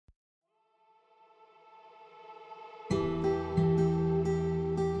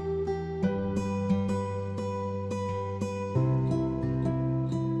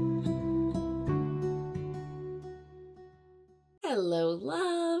Hello,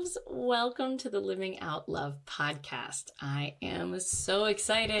 loves. Welcome to the Living Out Love podcast. I am so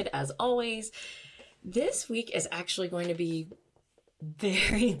excited as always. This week is actually going to be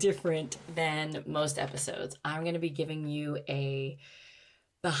very different than most episodes. I'm going to be giving you a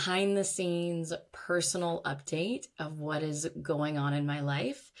behind the scenes personal update of what is going on in my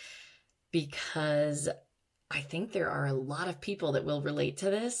life, because I think there are a lot of people that will relate to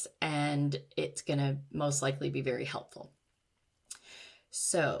this, and it's going to most likely be very helpful.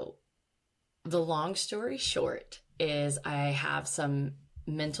 So the long story short is I have some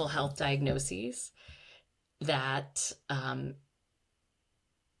mental health diagnoses that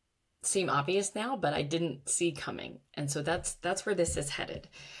seem obvious now, but I didn't see coming. And so that's where this is headed.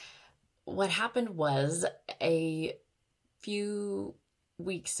 What happened was a few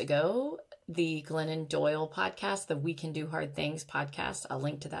weeks ago, the Glennon Doyle podcast, the We Can Do Hard Things podcast, I'll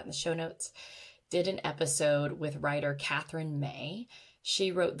link to that in the show notes, did an episode with writer Catherine May.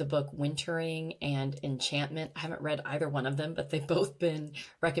 She wrote the book Wintering and Enchantment. I haven't read either one of them, but they've both been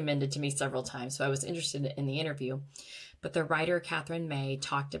recommended to me several times. So I was interested in the interview. But the writer Catherine May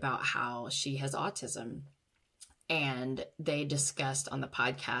talked about how she has autism. And they discussed on the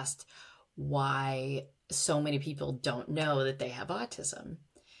podcast why so many people don't know that they have autism.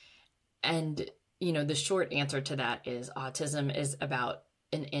 And, the short answer to that is autism is about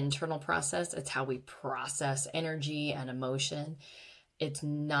an internal process. It's how we process energy and emotion. It's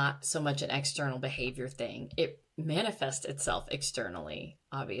not so much an external behavior thing. It manifests itself externally,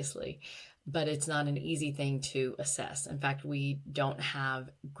 obviously, but it's not an easy thing to assess. In fact, we don't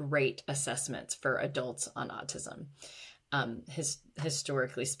have great assessments for adults on autism.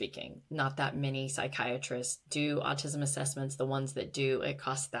 Historically speaking, not that many psychiatrists do autism assessments. The ones that do, it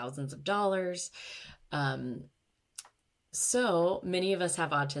costs thousands of dollars. So many of us have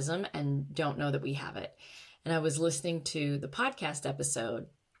autism and don't know that we have it. And I was listening to the podcast episode,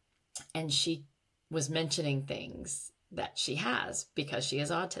 and she was mentioning things that she has because she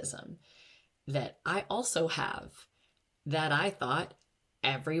has autism that I also have, that I thought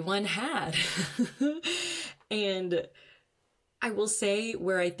everyone had. And I will say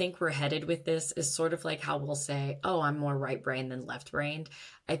where I think we're headed with this is sort of like how we'll say, oh, I'm more right-brained than left-brained.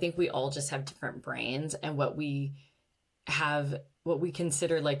 I think we all just have different brains, and what we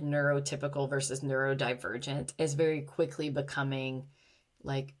consider like neurotypical versus neurodivergent is very quickly becoming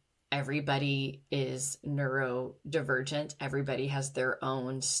like everybody is neurodivergent. Everybody has their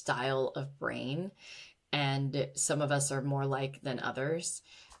own style of brain, and some of us are more like than others.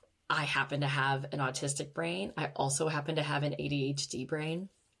 I happen to have an autistic brain. I also happen to have an ADHD brain,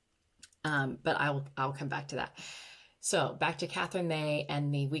 but I'll come back to that. So back to Catherine May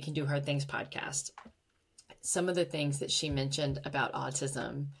and the We Can Do Hard Things podcast. Some of the things that she mentioned about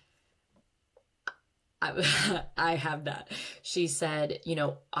autism, I have that. She said,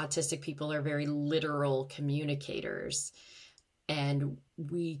 autistic people are very literal communicators, and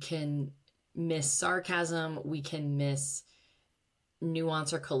we can miss sarcasm. We can miss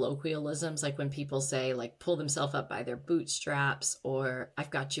nuance or colloquialisms, like when people say, like, pull themselves up by their bootstraps, or I've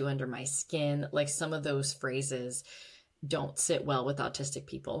got you under my skin. Like, some of those phrases don't sit well with autistic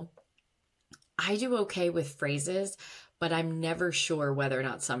people. I do okay with phrases, but I'm never sure whether or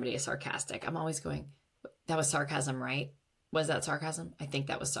not somebody is sarcastic. I'm always going, that was sarcasm, right? Was that sarcasm? I think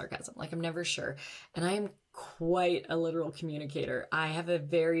that was sarcasm. Like, I'm never sure. And I am quite a literal communicator. I have a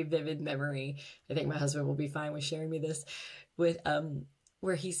very vivid memory. I think my husband will be fine with sharing me this, with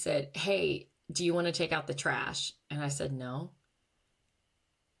where he said, hey, do you want to take out the trash? And I said, no.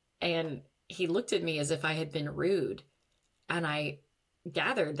 And he looked at me as if I had been rude. And I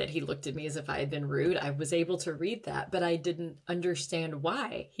gathered that he looked at me as if I had been rude. I was able to read that, but I didn't understand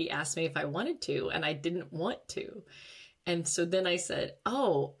why. He asked me if I wanted to, and I didn't want to. And so then I said,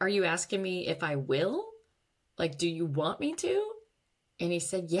 oh, are you asking me if I will? Like, do you want me to? And he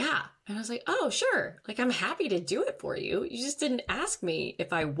said, yeah. And I was like, oh, sure. Like, I'm happy to do it for you. You just didn't ask me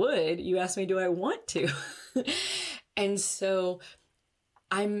if I would. You asked me, do I want to? And so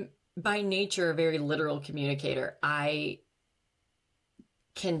I'm by nature a very literal communicator. I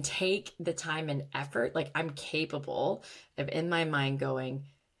can take the time and effort. Like, I'm capable of in my mind going,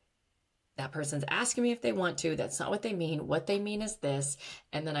 that person's asking me if they want to. That's not what they mean. What they mean is this.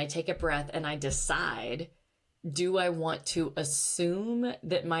 And then I take a breath and I decide, do I want to assume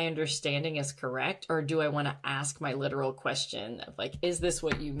that my understanding is correct? Or do I want to ask my literal question of like, is this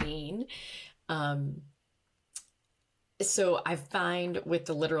what you mean? So I find with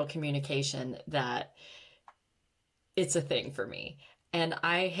the literal communication that it's a thing for me. And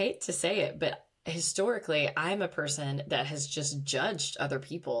I hate to say it, but historically, I'm a person that has just judged other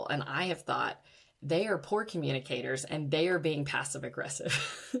people. And I have thought they are poor communicators and they are being passive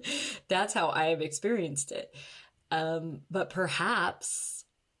aggressive. That's how I have experienced it. But perhaps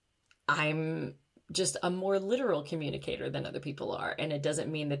I'm just a more literal communicator than other people are. And it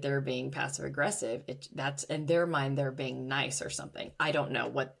doesn't mean that they're being passive aggressive. That's in their mind, they're being nice or something. I don't know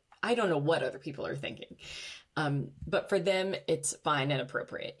what other people are thinking. But for them, it's fine and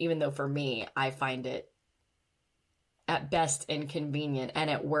appropriate. Even though for me, I find it at best inconvenient. And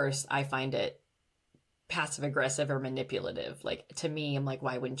at worst, I find it passive aggressive or manipulative. Like, to me, I'm like,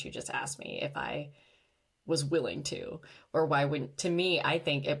 why wouldn't you just ask me if I was willing to? Or why wouldn't, to me, I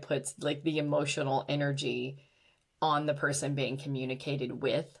think it puts like the emotional energy on the person being communicated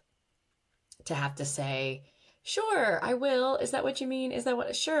with to have to say, sure, I will. Is that what you mean? Is that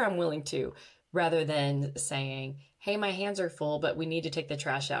what? Sure, I'm willing to. Rather than saying, hey, my hands are full, but we need to take the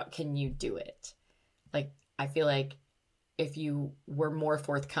trash out. Can you do it? Like, I feel like if you were more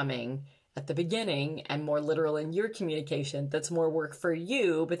forthcoming at the beginning and more literal in your communication, that's more work for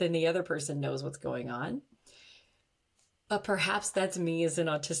you, but then the other person knows what's going on. But perhaps that's me as an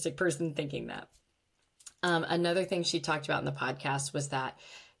autistic person thinking that. Another thing she talked about in the podcast was that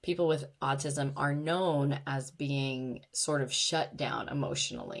people with autism are known as being sort of shut down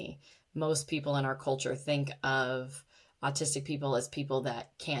emotionally. Most people in our culture think of autistic people as people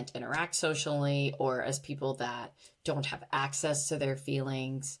that can't interact socially or as people that don't have access to their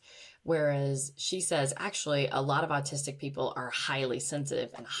feelings. Whereas she says, actually, a lot of autistic people are highly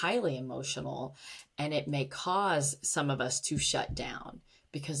sensitive and highly emotional, and it may cause some of us to shut down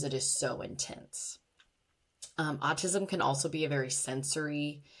because it is so intense. Autism can also be a very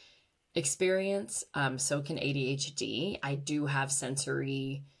sensory experience. So can ADHD. I do have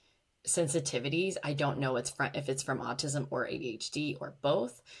sensory sensitivities. I don't know if it's from autism or ADHD or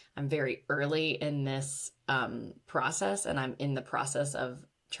both. I'm very early in this process, and I'm in the process of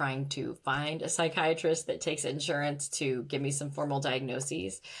trying to find a psychiatrist that takes insurance to give me some formal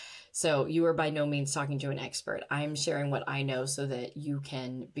diagnoses. So you are by no means talking to an expert. I'm sharing what I know so that you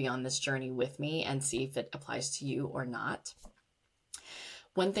can be on this journey with me and see if it applies to you or not.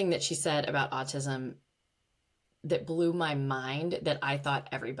 One thing that she said about autism that blew my mind that I thought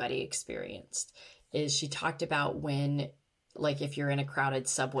everybody experienced is she talked about when, like, if you're in a crowded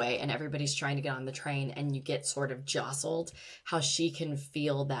subway and everybody's trying to get on the train and you get sort of jostled, how she can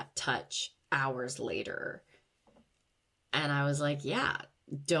feel that touch hours later. And I was like, yeah,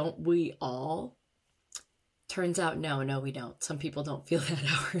 don't we all? Turns out, no, we don't. Some people don't feel that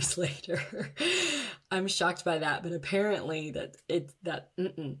hours later. I'm shocked by that, but apparently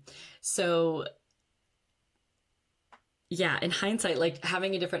So yeah, in hindsight, like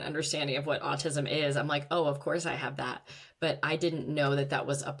having a different understanding of what autism is, I'm like, oh, of course I have that. But I didn't know that that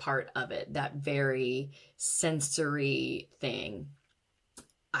was a part of it, that very sensory thing.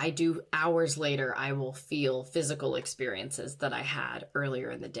 I do hours later, I will feel physical experiences that I had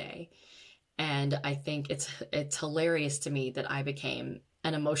earlier in the day. And I think it's hilarious to me that I became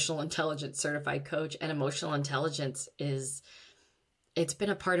an emotional intelligence certified coach, and emotional intelligence it's been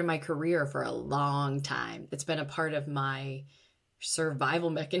a part of my career for a long time. It's been a part of my survival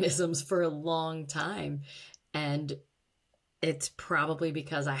mechanisms for a long time. And it's probably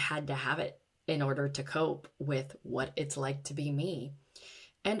because I had to have it in order to cope with what it's like to be me.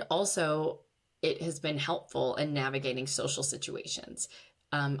 And also, it has been helpful in navigating social situations.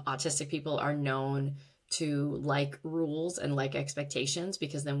 Autistic people are known to like rules and like expectations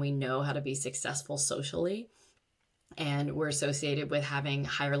because then we know how to be successful socially. And we're associated with having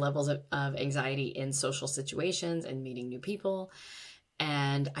higher levels of anxiety in social situations and meeting new people.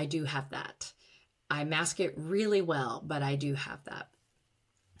 And I do have that. I mask it really well, but I do have that.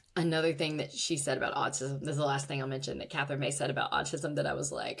 Another thing that she said about autism, this is the last thing I'll mention that Catherine May said about autism that I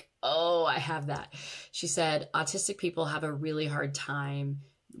was like, oh, I have that. She said, autistic people have a really hard time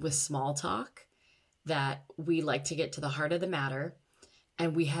with small talk, that we like to get to the heart of the matter.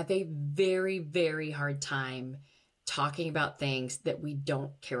 And we have a very, very hard time talking about things that we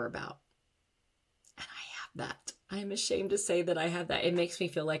don't care about. And I have that. I'm ashamed to say that I have that. It makes me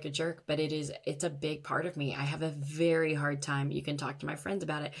feel like a jerk, but it's a big part of me. I have a very hard time. You can talk to my friends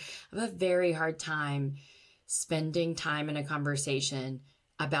about it. I have a very hard time spending time in a conversation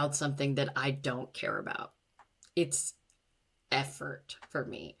about something that I don't care about. It's effort for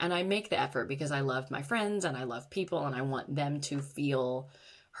me. And I make the effort because I love my friends and I love people and I want them to feel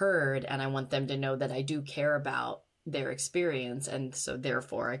heard and I want them to know that I do care about their experience, and so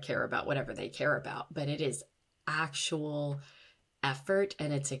therefore I care about whatever they care about. But it is actual effort,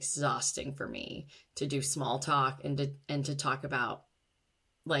 and it's exhausting for me to do small talk and to talk about,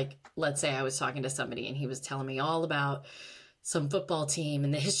 like, let's say I was talking to somebody and he was telling me all about some football team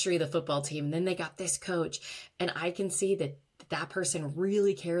and the history of the football team. And then they got this coach. And I can see that that person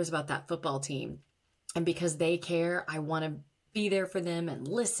really cares about that football team. And because they care, I want to be there for them and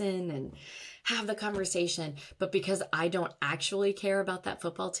listen and have the conversation. But because I don't actually care about that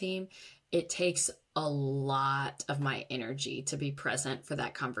football team, it takes a lot of my energy to be present for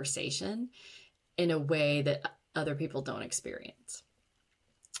that conversation in a way that other people don't experience.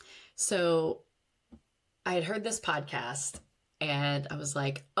 So I had heard this podcast and I was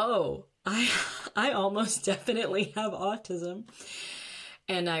like, oh, I almost definitely have autism.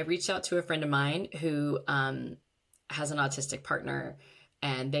 And I reached out to a friend of mine who has an autistic partner,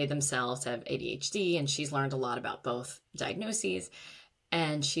 and they themselves have ADHD, and she's learned a lot about both diagnoses.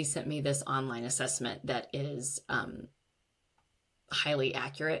 And she sent me this online assessment that is highly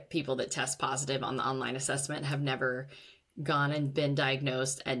accurate. People that test positive on the online assessment have never gone and been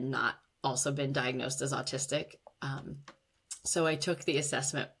diagnosed and not also been diagnosed as autistic. So I took the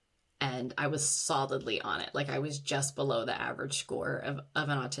assessment and I was solidly on it. Like I was just below the average score of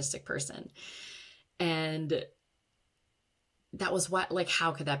an autistic person. And that was what, like,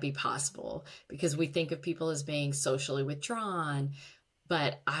 how could that be possible? Because we think of people as being socially withdrawn,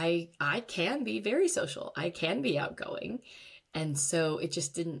 but I can be very social. I can be outgoing. And so it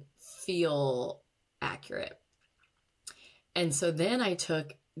just didn't feel accurate. And so then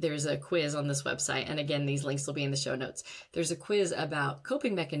there's a quiz on this website. And again, these links will be in the show notes. There's a quiz about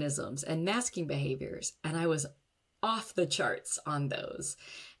coping mechanisms and masking behaviors. And I was off the charts on those.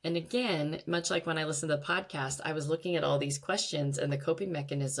 And again, much like when I listened to the podcast, I was looking at all these questions and the coping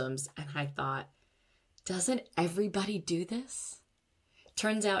mechanisms. And I thought, doesn't everybody do this?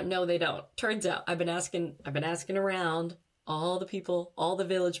 Turns out, no, they don't. Turns out I've been asking around all the people, all the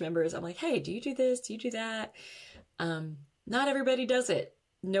village members. I'm like, hey, do you do this? Do you do that? Not everybody does it.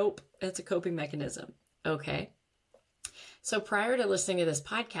 Nope, it's a coping mechanism. Okay. So prior to listening to this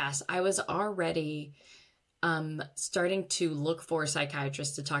podcast, I was already starting to look for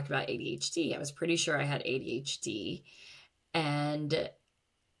psychiatrists to talk about ADHD. I was pretty sure I had ADHD. And,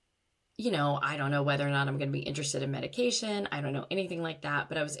 I don't know whether or not I'm going to be interested in medication. I don't know anything like that,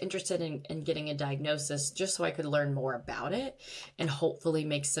 but I was interested in getting a diagnosis just so I could learn more about it and hopefully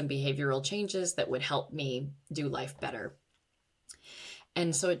make some behavioral changes that would help me do life better.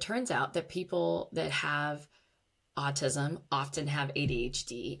 And so it turns out that people that have autism often have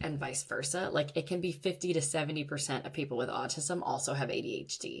ADHD and vice versa. Like it can be 50 to 70% of people with autism also have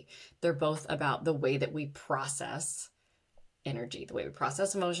ADHD. They're both about the way that we process energy, the way we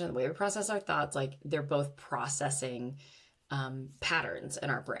process emotion, the way we process our thoughts. Like they're both processing patterns in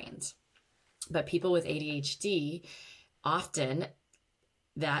our brains. But people with ADHD, often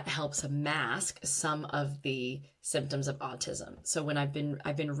that helps mask some of the symptoms of autism. So when I've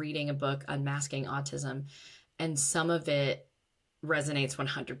been reading a book Unmasking Autism, and some of it resonates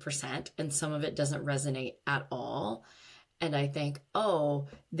 100% and some of it doesn't resonate at all. And I think, oh,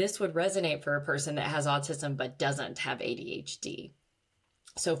 this would resonate for a person that has autism but doesn't have ADHD.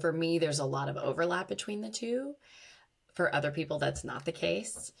 So for me, there's a lot of overlap between the two. For other people, that's not the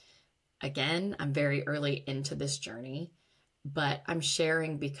case. Again, I'm very early into this journey, but I'm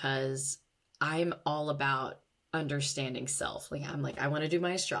sharing because I'm all about understanding self. Like I'm like, I want to do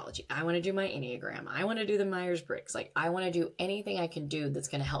my astrology. I want to do my Enneagram. I want to do the Myers-Briggs. Like I want to do anything I can do that's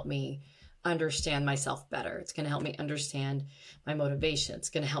going to help me understand myself better. It's going to help me understand my motivation. It's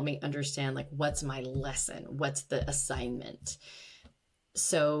going to help me understand like what's my lesson, what's the assignment.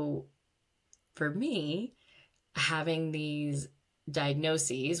 So for me, having these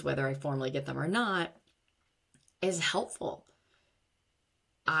diagnoses, whether I formally get them or not, is helpful.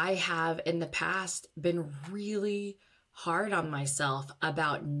 I have in the past been really hard on myself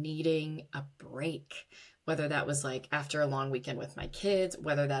about needing a break, whether that was like after a long weekend with my kids,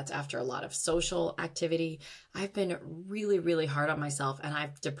 whether that's after a lot of social activity. I've been really, really hard on myself, and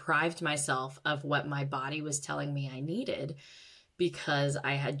I've deprived myself of what my body was telling me I needed because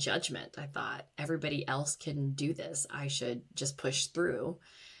I had judgment. I thought everybody else can do this. I should just push through.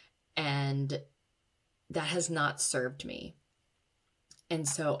 And that has not served me. And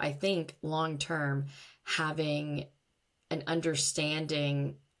so I think long-term, having an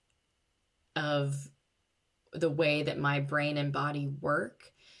understanding of the way that my brain and body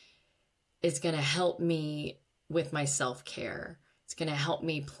work is going to help me with my self-care. It's going to help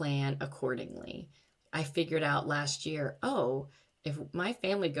me plan accordingly. I figured out last year, if my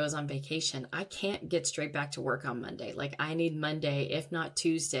family goes on vacation, I can't get straight back to work on Monday. Like I need Monday, if not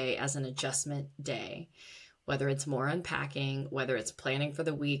Tuesday, as an adjustment day. Whether it's more unpacking, whether it's planning for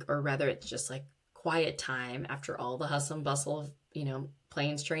the week, or whether it's just like quiet time after all the hustle and bustle of,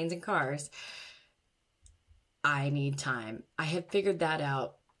 planes, trains, and cars. I need time. I had figured that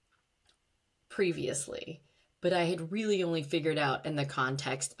out previously, but I had really only figured out in the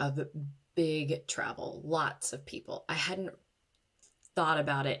context of big travel, lots of people. I hadn't thought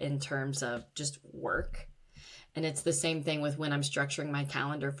about it in terms of just work. And it's the same thing with when I'm structuring my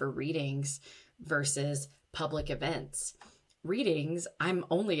calendar for readings versus public events. Readings, I'm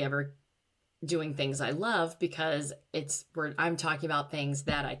only ever doing things I love because it's where I'm talking about things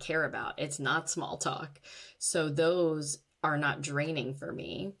that I care about. It's not small talk. So those are not draining for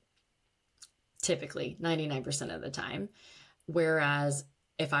me, typically 99% of the time. Whereas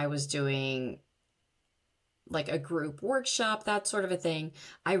if I was doing like a group workshop, that sort of a thing,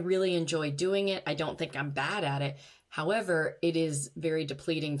 I really enjoy doing it. I don't think I'm bad at it. However, it is very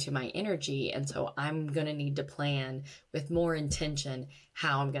depleting to my energy. And so I'm going to need to plan with more intention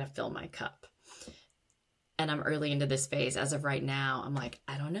how I'm going to fill my cup. And I'm early into this phase. As of right now, I'm like,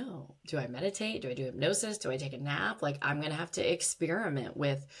 I don't know. Do I meditate? Do I do hypnosis? Do I take a nap? Like, I'm going to have to experiment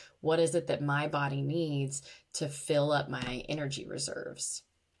with what is it that my body needs to fill up my energy reserves.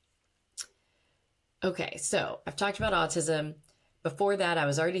 Okay, so I've talked about autism. Before that, I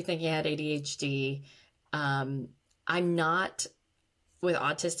was already thinking I had ADHD. I'm not, with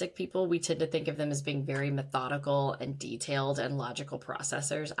autistic people, we tend to think of them as being very methodical and detailed and logical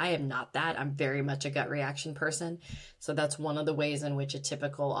processors. I am not that. I'm very much a gut reaction person. So that's one of the ways in which a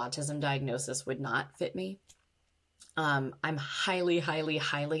typical autism diagnosis would not fit me. I'm highly, highly,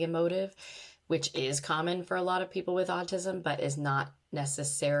 highly emotive, which is common for a lot of people with autism, but is not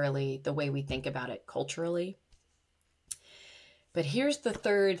necessarily the way we think about it culturally. But here's the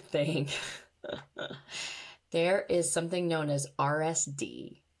third thing. There is something known as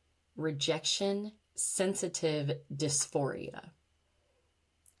RSD, rejection sensitive dysphoria.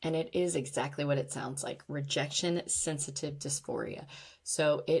 And it is exactly what it sounds like, rejection sensitive dysphoria.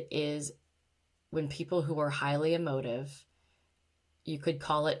 So it is when people who are highly emotive, you could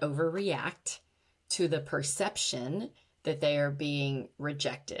call it overreact to the perception that they are being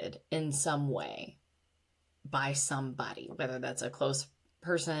rejected in some way by somebody, whether that's a close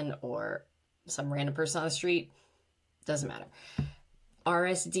person or some random person on the street, doesn't matter.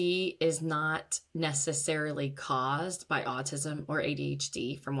 RSD is not necessarily caused by autism or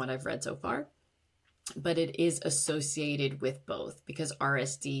ADHD from what I've read so far, but it is associated with both because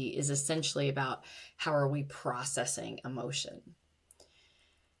RSD is essentially about how are we processing emotion.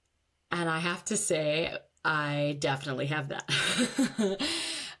 And I have to say, I definitely have that.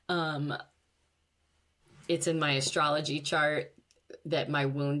 It's in my astrology chart that my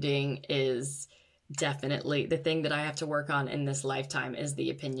wounding is definitely the thing that I have to work on in this lifetime is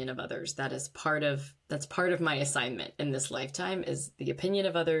the opinion of others. That's part of my assignment in this lifetime is the opinion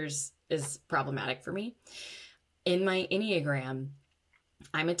of others is problematic for me. In my Enneagram,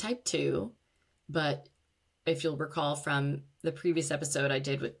 I'm a type 2, but if you'll recall from the previous episode I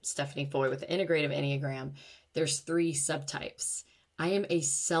did with Stephanie Foy with the integrative Enneagram, there's 3 subtypes. I am a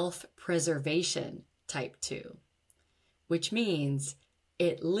self-preservation type 2, which means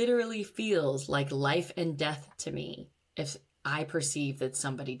it literally feels like life and death to me if I perceive that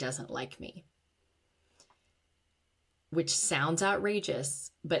somebody doesn't like me. Which sounds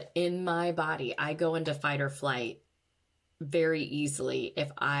outrageous, but in my body, I go into fight or flight very easily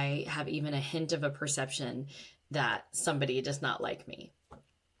if I have even a hint of a perception that somebody does not like me.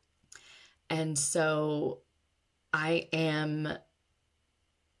 And so I've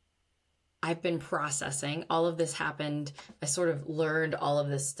been processing. All of this happened. I sort of learned all of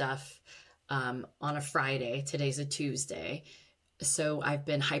this stuff on a Friday. Today's a Tuesday. So I've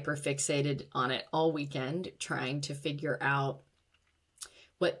been hyper fixated on it all weekend, trying to figure out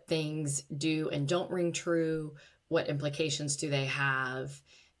what things do and don't ring true, what implications do they have,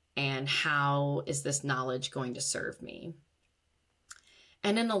 and how is this knowledge going to serve me?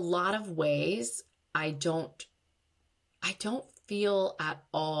 And in a lot of ways, I don't feel at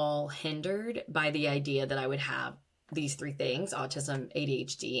all hindered by the idea that I would have these 3 things, autism,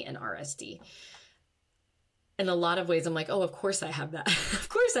 ADHD, and RSD. In a lot of ways, I'm like, oh, of course I have that. Of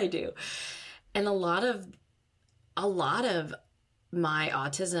course I do. And a lot of my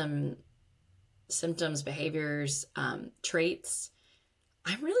autism symptoms, behaviors, traits,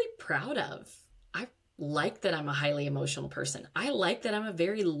 I'm really proud of. I like that I'm a highly emotional person. I like that I'm a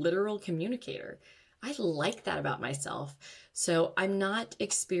very literal communicator. I like that about myself. So I'm not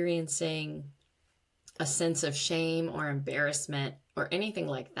experiencing a sense of shame or embarrassment or anything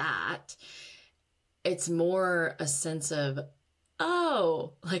like that. It's more a sense of,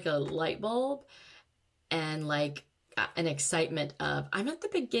 oh, like a light bulb and like an excitement of, I'm at the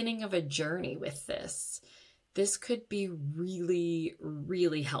beginning of a journey with this. This could be really,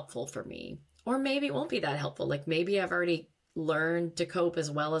 really helpful for me. Or maybe it won't be that helpful. Like maybe I've already learned to cope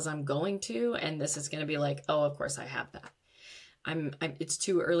as well as I'm going to, and this is going to be like, oh, of course I have that. It's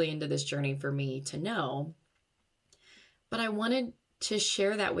too early into this journey for me to know. But I wanted to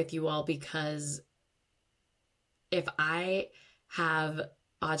share that with you all because if I have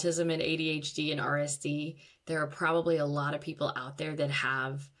autism and ADHD and RSD, there are probably a lot of people out there that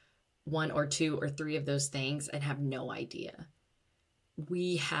have one or two or three of those things and have no idea.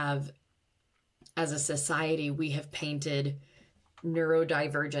 We have, as a society, we have painted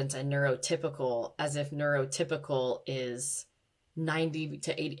neurodivergence and neurotypical as if neurotypical is 80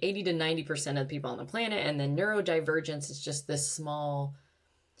 to 90% of the people on the planet, and then neurodivergence is just this small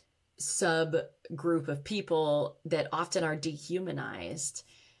subgroup of people that often are dehumanized.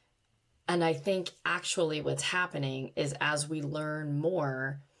 And I think actually what's happening is as we learn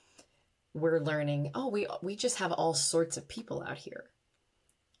more, we're learning, oh, we just have all sorts of people out here.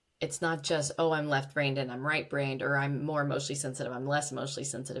 It's not just, oh, I'm left-brained and I'm right-brained, or I'm more emotionally sensitive, I'm less emotionally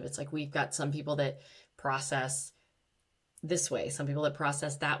sensitive. It's like we've got some people that process this way, some people that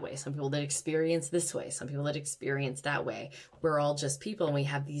process that way, some people that experience this way, some people that experience that way. We're all just people, and we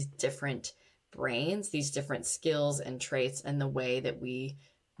have these different brains, these different skills and traits, and the way that we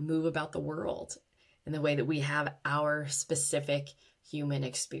move about the world, and the way that we have our specific human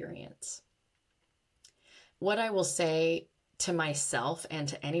experience. What I will say to myself and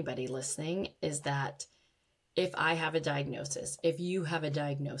to anybody listening is that if I have a diagnosis, if you have a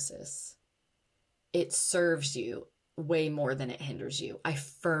diagnosis, it serves you way more than it hinders you. I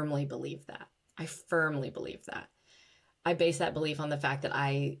firmly believe that. I firmly believe that. I base that belief on the fact that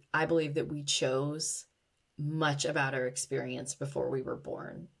I believe that we chose much about our experience before we were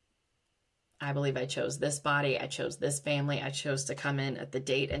born. I believe I chose this body. I chose this family. I chose to come in at the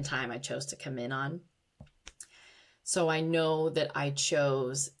date and time I chose to come in on. So I know that I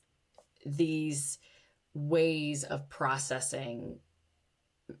chose these ways of processing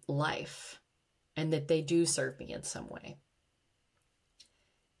life, and that they do serve me in some way.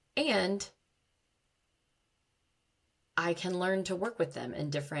 And I can learn to work with them in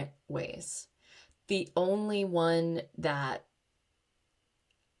different ways. The only one that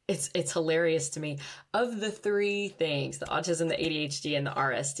it's hilarious to me, of the three things, the autism, the ADHD, and the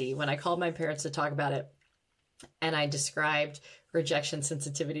RSD, when I called my parents to talk about it, and I described rejection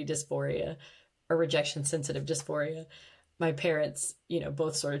sensitivity dysphoria or rejection sensitive dysphoria, my parents,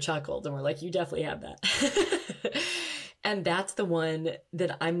 both sort of chuckled and were like, you definitely have that. And that's the one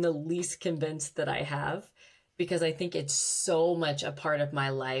that I'm the least convinced that I have, because I think it's so much a part of my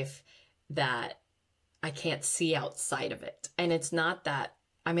life that I can't see outside of it. And it's not that,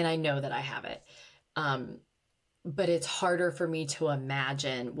 I know that I have it. But it's harder for me to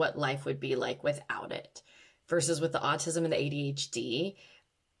imagine what life would be like without it. Versus with the autism and the ADHD,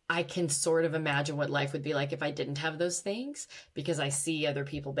 I can sort of imagine what life would be like if I didn't have those things, because I see other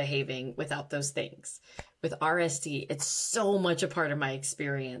people behaving without those things. With RSD, it's so much a part of my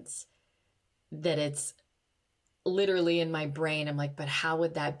experience that it's literally in my brain. I'm like, but how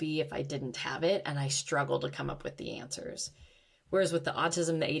would that be if I didn't have it? And I struggle to come up with the answers. Whereas with the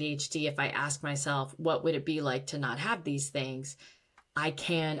autism, the ADHD, if I ask myself, what would it be like to not have these things? I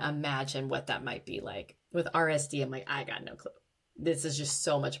can imagine what that might be like. With RSD, I'm like, I got no clue. This is just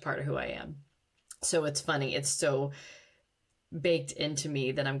so much part of who I am. So it's funny. It's so baked into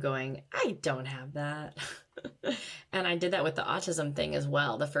me that I'm going, I don't have that. And I did that with the autism thing as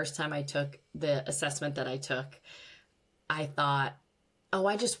well. The first time I took the assessment that I took, I thought, oh,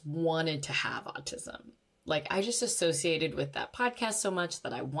 I just wanted to have autism. Like I just associated with that podcast so much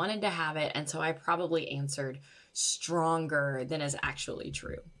that I wanted to have it. And so I probably answered stronger than is actually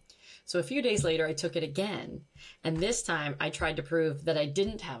true. So a few days later, I took it again. And this time I tried to prove that I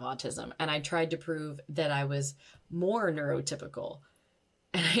didn't have autism. And I tried to prove that I was more neurotypical.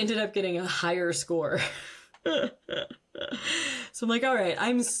 And I ended up getting a higher score. So I'm like, all right,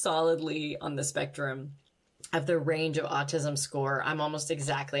 I'm solidly on the spectrum of the range of autism score. I'm almost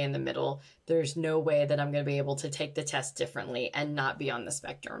exactly in the middle. There's no way that I'm going to be able to take the test differently and not be on the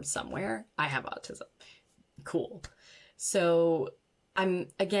spectrum somewhere. I have autism. Cool. So I'm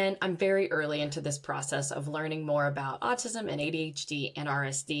very early into this process of learning more about autism and ADHD and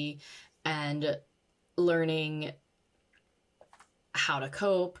RSD, and learning how to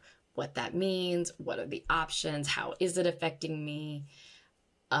cope, what that means, what are the options, how is it affecting me.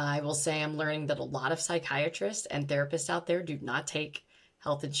 I will say I'm learning that a lot of psychiatrists and therapists out there do not take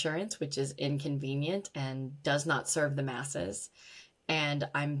health insurance, which is inconvenient and does not serve the masses. And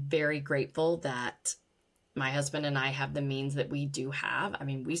I'm very grateful that my husband and I have the means that we do have. I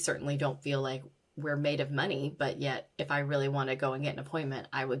mean, we certainly don't feel like we're made of money, but yet if I really want to go and get an appointment,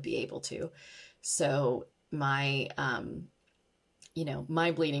 I would be able to. So my,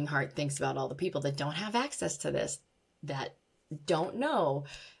 my bleeding heart thinks about all the people that don't have access to this, that don't know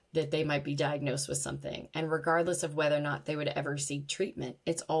that they might be diagnosed with something. And regardless of whether or not they would ever seek treatment,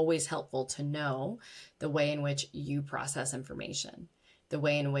 it's always helpful to know the way in which you process information, the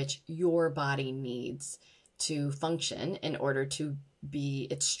way in which your body needs to function in order to be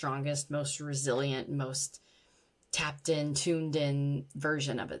its strongest, most resilient, most tapped in, tuned in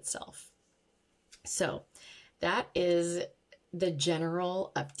version of itself. So that is the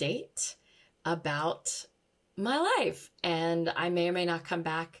general update about my life. And I may or may not come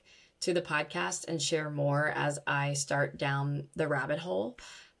back to the podcast and share more as I start down the rabbit hole.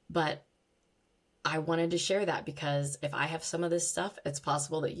 But I wanted to share that because if I have some of this stuff, it's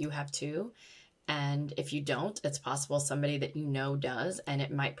possible that you have too. And if you don't, it's possible somebody that you know does, and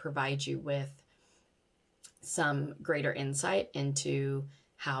it might provide you with some greater insight into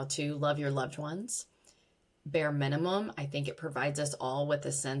how to love your loved ones. Bare minimum, I think it provides us all with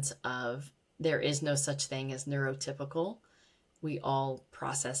a sense of there is no such thing as neurotypical. We all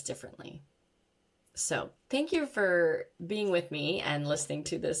process differently. So thank you for being with me and listening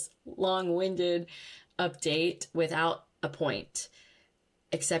to this long-winded update without a point,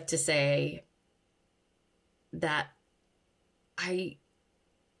 except to say that I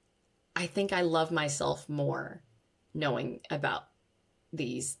think I love myself more knowing about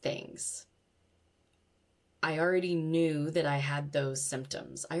these things. I already knew that I had those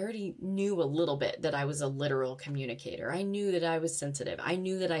symptoms. I already knew a little bit that I was a literal communicator. I knew that I was sensitive. I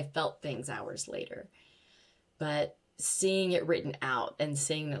knew that I felt things hours later. But seeing it written out and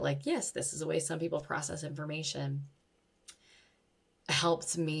seeing that, like, yes, this is the way some people process information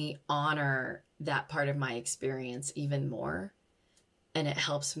helps me honor that part of my experience even more. And it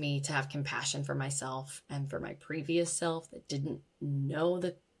helps me to have compassion for myself and for my previous self that didn't know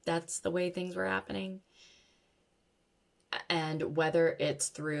that that's the way things were happening. And whether it's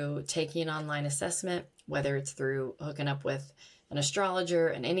through taking an online assessment, whether it's through hooking up with an astrologer,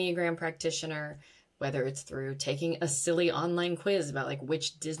 an Enneagram practitioner, whether it's through taking a silly online quiz about like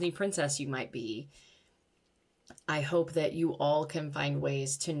which Disney princess you might be, I hope that you all can find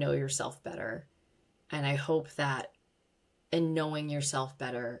ways to know yourself better. And I hope that in knowing yourself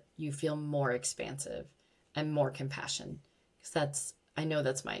better, you feel more expansive and more compassion. Because I know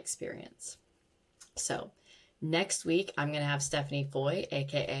that's my experience. So next week, I'm going to have Stephanie Foy,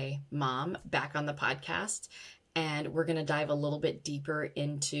 aka Mom, back on the podcast. And we're going to dive a little bit deeper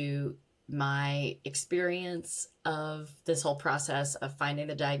into my experience of this whole process of finding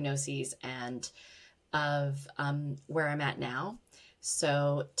the diagnoses and of where I'm at now.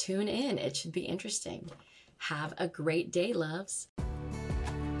 So tune in. It should be interesting. Have a great day, loves.